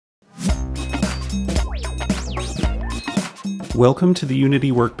Welcome to the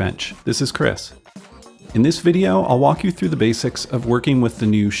Unity Workbench. This is Chris. In this video, I'll walk you through the basics of working with the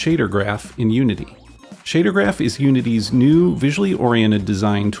new Shader Graph in Unity. Shader Graph is Unity's new visually oriented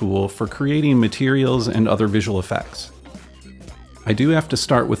design tool for creating materials and other visual effects. I do have to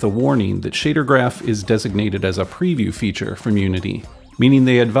start with a warning that Shader Graph is designated as a preview feature from Unity, meaning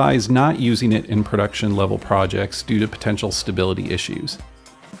they advise not using it in production level projects due to potential stability issues.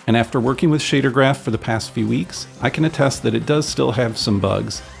 And after working with Shader Graph for the past few weeks, I can attest that it does still have some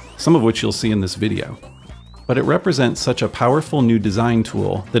bugs, some of which you'll see in this video. But it represents such a powerful new design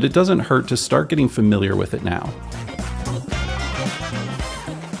tool that it doesn't hurt to start getting familiar with it now.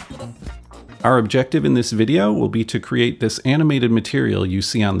 Our objective in this video will be to create this animated material you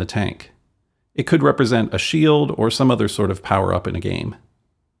see on the tank. It could represent a shield or some other sort of power-up in a game.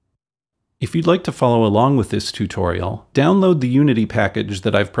 If you'd like to follow along with this tutorial, download the Unity package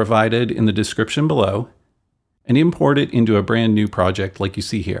that I've provided in the description below and import it into a brand new project like you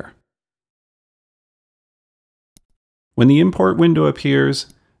see here. When the import window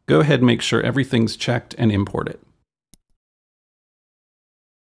appears, go ahead and make sure everything's checked and import it.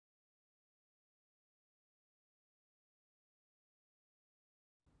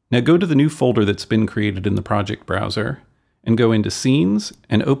 Now go to the new folder that's been created in the project browser and go into Scenes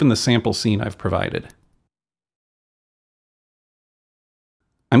and open the sample scene I've provided.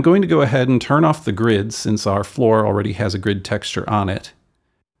 I'm going to go ahead and turn off the grid since our floor already has a grid texture on it,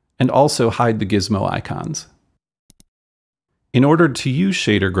 and also hide the gizmo icons. In order to use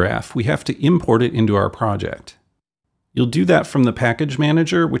Shader Graph, we have to import it into our project. You'll do that from the Package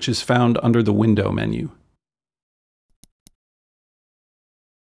Manager, which is found under the Window menu.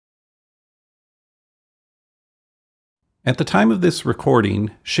 At the time of this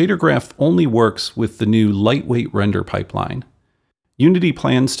recording, Shader Graph only works with the new lightweight render pipeline. Unity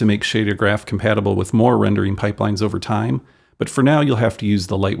plans to make Shader Graph compatible with more rendering pipelines over time, but for now you'll have to use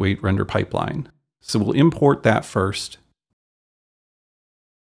the lightweight render pipeline. So we'll import that first.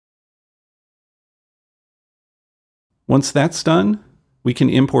 Once that's done, we can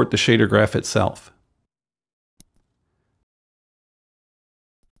import the Shader Graph itself.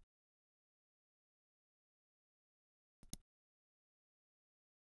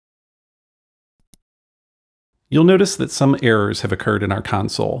 You'll notice that some errors have occurred in our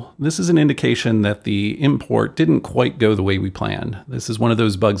console. This is an indication that the import didn't quite go the way we planned. This is one of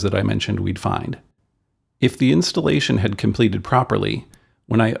those bugs that I mentioned we'd find. If the installation had completed properly,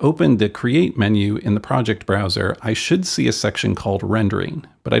 when I opened the Create menu in the project browser, I should see a section called Rendering,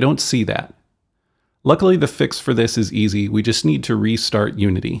 but I don't see that. Luckily, the fix for this is easy. We just need to restart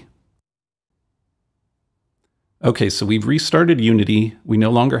Unity. Okay, so we've restarted Unity. We no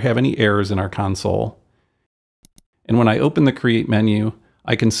longer have any errors in our console. And when I open the Create menu,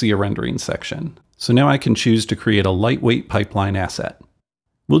 I can see a rendering section. So now I can choose to create a lightweight pipeline asset.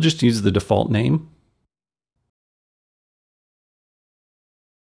 We'll just use the default name.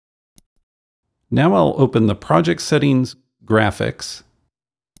 Now I'll open the Project Settings, Graphics,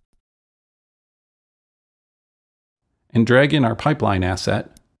 and drag in our pipeline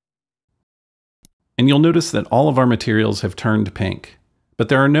asset. And you'll notice that all of our materials have turned pink, but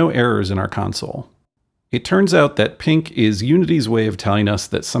there are no errors in our console. It turns out that pink is Unity's way of telling us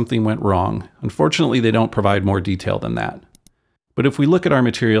that something went wrong. Unfortunately, they don't provide more detail than that. But if we look at our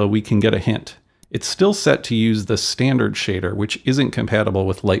material, we can get a hint. It's still set to use the standard shader, which isn't compatible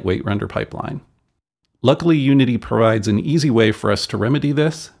with lightweight render pipeline. Luckily, Unity provides an easy way for us to remedy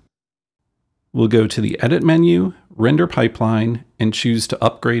this. We'll go to the Edit menu, Render Pipeline, and choose to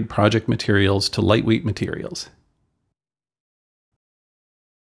upgrade project materials to lightweight materials.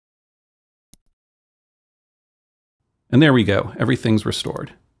 And there we go, everything's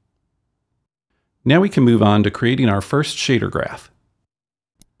restored. Now we can move on to creating our first shader graph.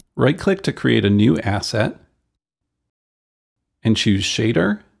 Right-click to create a new asset, and choose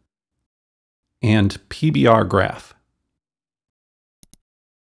Shader and PBR Graph.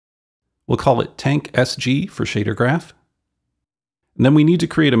 We'll call it Tank SG for Shader Graph. And then we need to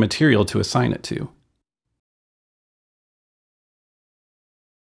create a material to assign it to.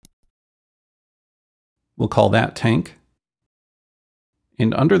 We'll call that Tank.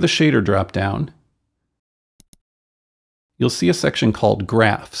 And under the shader dropdown, you'll see a section called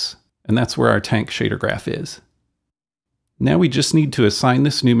Graphs, and that's where our tank shader graph is. Now we just need to assign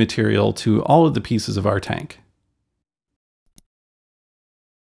this new material to all of the pieces of our tank.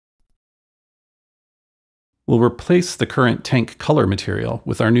 We'll replace the current tank color material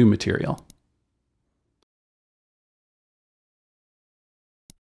with our new material.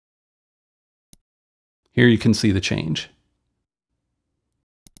 Here you can see the change.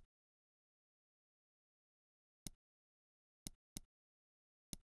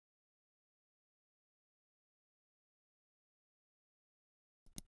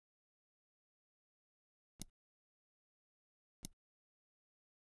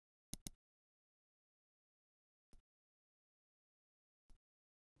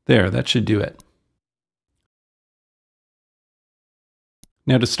 There, that should do it.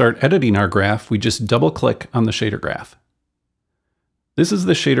 Now to start editing our graph, we just double-click on the shader graph. This is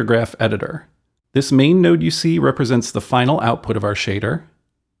the shader graph editor. This main node you see represents the final output of our shader.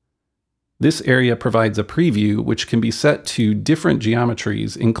 This area provides a preview which can be set to different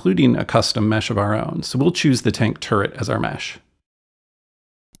geometries, including a custom mesh of our own. So we'll choose the tank turret as our mesh.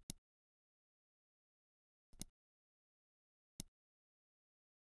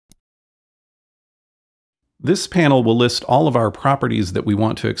 This panel will list all of our properties that we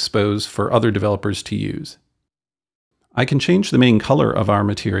want to expose for other developers to use. I can change the main color of our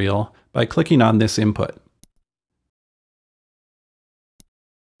material by clicking on this input.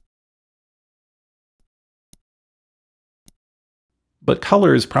 But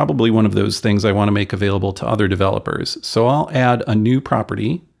color is probably one of those things I want to make available to other developers, so I'll add a new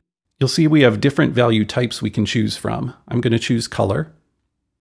property. You'll see we have different value types we can choose from. I'm going to choose color.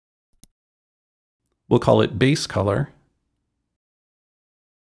 We'll call it base color.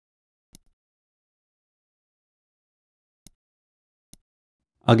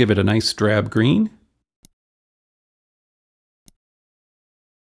 I'll give it a nice drab green.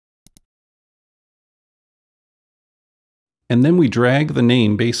 And then we drag the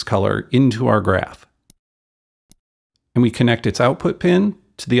name base color into our graph. And we connect its output pin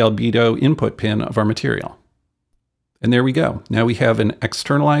to the albedo input pin of our material. And there we go. Now we have an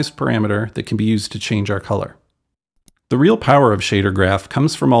externalized parameter that can be used to change our color. The real power of Shader Graph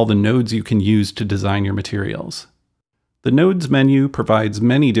comes from all the nodes you can use to design your materials. The Nodes menu provides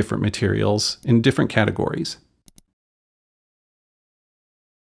many different materials in different categories.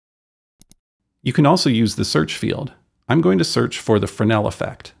 You can also use the search field. I'm going to search for the Fresnel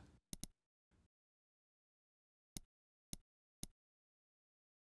effect.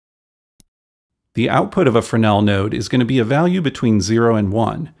 The output of a Fresnel node is going to be a value between 0 and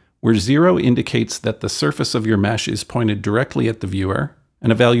 1, where 0 indicates that the surface of your mesh is pointed directly at the viewer,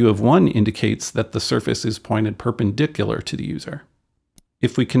 and a value of 1 indicates that the surface is pointed perpendicular to the user.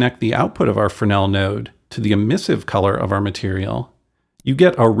 If we connect the output of our Fresnel node to the emissive color of our material, you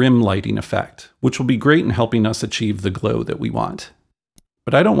get a rim lighting effect, which will be great in helping us achieve the glow that we want.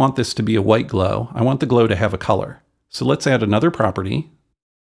 But I don't want this to be a white glow. I want the glow to have a color. So let's add another property,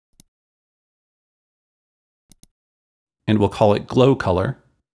 and we'll call it glow color.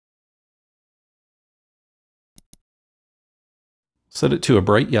 Set it to a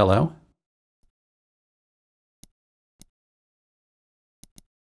bright yellow.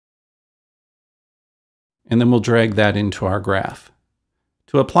 And then we'll drag that into our graph.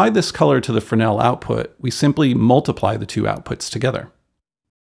 To apply this color to the Fresnel output, we simply multiply the two outputs together.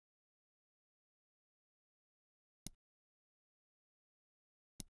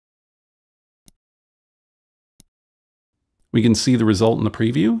 We can see the result in the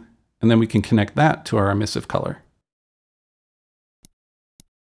preview, and then we can connect that to our emissive color.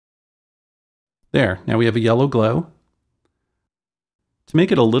 There, now we have a yellow glow. To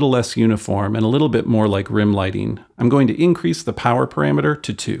make it a little less uniform and a little bit more like rim lighting, I'm going to increase the power parameter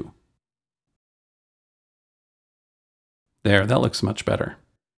to 2. There, that looks much better.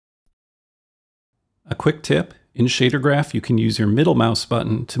 A quick tip, in Shader Graph you can use your middle mouse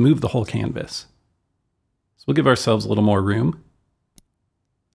button to move the whole canvas. So we'll give ourselves a little more room.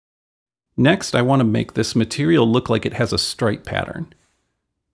 Next, I want to make this material look like it has a stripe pattern.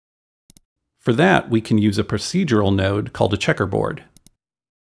 For that, we can use a procedural node called a checkerboard.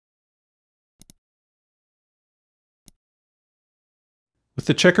 With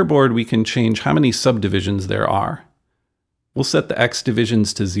the checkerboard, we can change how many subdivisions there are. We'll set the X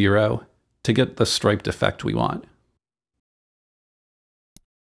divisions to 0 to get the striped effect we want.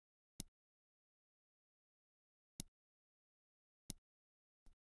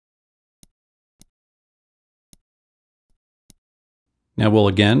 Now we'll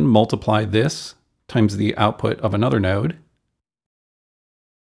again multiply this times the output of another node.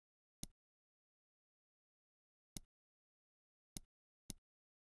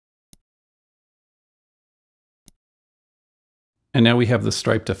 And now we have the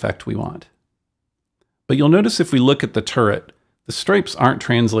striped effect we want. But you'll notice if we look at the turret, the stripes aren't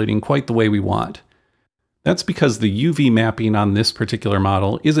translating quite the way we want. That's because the UV mapping on this particular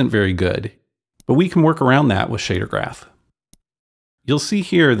model isn't very good, but we can work around that with Shader Graph. You'll see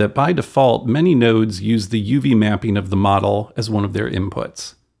here that by default, many nodes use the UV mapping of the model as one of their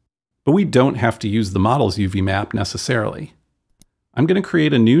inputs. But we don't have to use the model's UV map necessarily. I'm going to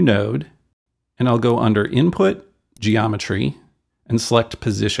create a new node, and I'll go under Input, Geometry, and select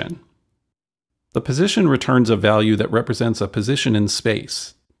Position. The position returns a value that represents a position in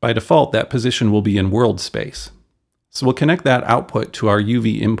space. By default, that position will be in world space. So we'll connect that output to our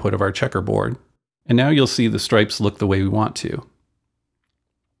UV input of our checkerboard, and now you'll see the stripes look the way we want to.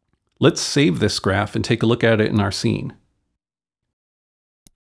 Let's save this graph and take a look at it in our scene.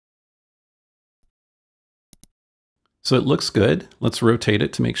 So it looks good. Let's rotate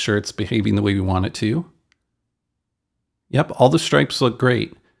it to make sure it's behaving the way we want it to. Yep, all the stripes look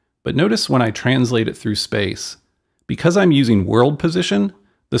great, but notice when I translate it through space, because I'm using world position,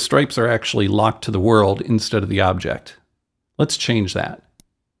 the stripes are actually locked to the world instead of the object. Let's change that.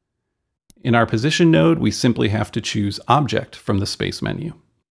 In our position node, we simply have to choose Object from the Space menu.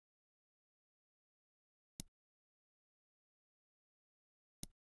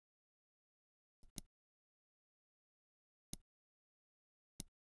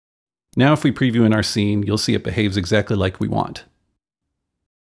 Now if we preview in our scene, you'll see it behaves exactly like we want.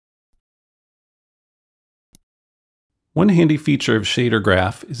 One handy feature of Shader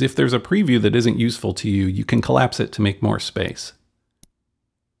Graph is if there's a preview that isn't useful to you, you can collapse it to make more space.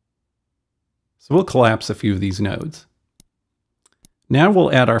 So we'll collapse a few of these nodes. Now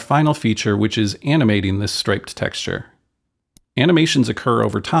we'll add our final feature, which is animating this striped texture. Animations occur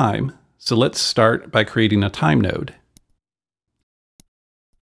over time, so let's start by creating a time node.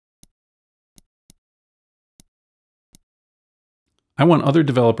 I want other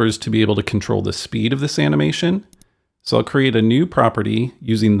developers to be able to control the speed of this animation, so I'll create a new property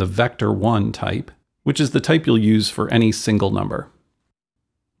using the vector1 type, which is the type you'll use for any single number.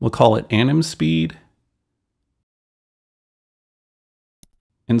 We'll call it animSpeed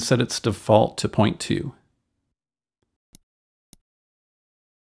and set its default to 0.2.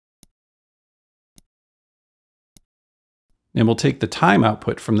 And we'll take the time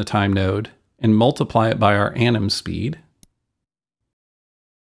output from the time node and multiply it by our animSpeed.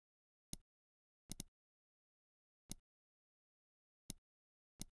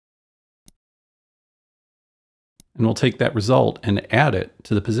 And we'll take that result and add it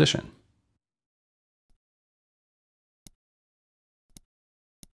to the position.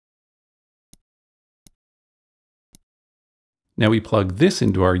 Now we plug this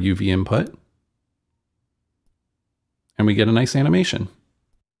into our UV input, and we get a nice animation.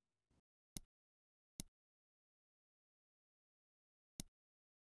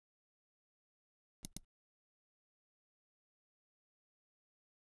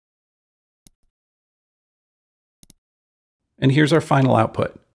 And here's our final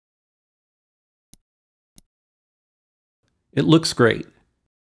output. It looks great.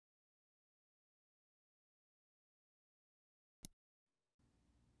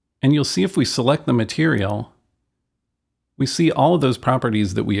 And you'll see if we select the material, we see all of those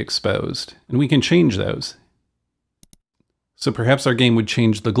properties that we exposed, and we can change those. So perhaps our game would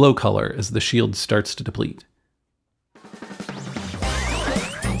change the glow color as the shield starts to deplete.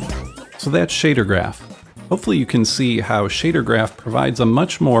 So that's Shader Graph. Hopefully you can see how Shader Graph provides a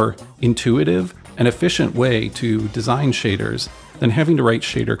much more intuitive and efficient way to design shaders than having to write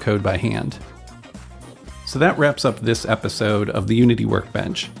shader code by hand. So that wraps up this episode of the Unity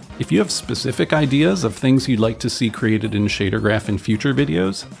Workbench. If you have specific ideas of things you'd like to see created in Shader Graph in future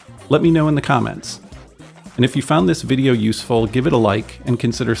videos, let me know in the comments. And if you found this video useful, give it a like and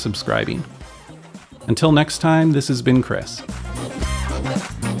consider subscribing. Until next time, this has been Chris.